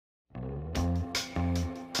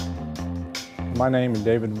My name is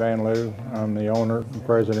David Van Liew. I'm the owner and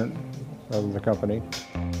president of the company.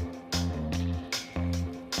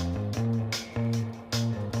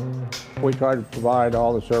 We try to provide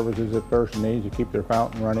all the services that a person needs to keep their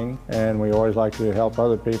fountain running, and we always like to help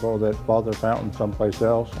other people that bought their fountain someplace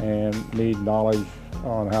else and need knowledge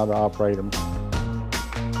on how to operate them.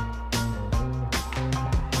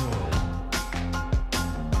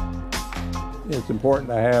 It's important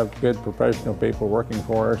to have good professional people working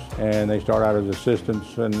for us, and they start out as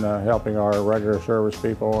assistants and helping our regular service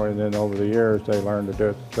people, and then over the years they learn to do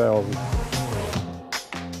it themselves.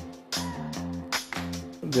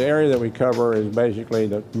 The area that we cover is basically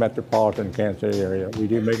the metropolitan Kansas City area. We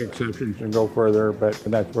do make exceptions and go further, but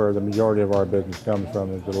that's where the majority of our business comes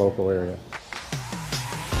from, is the local area.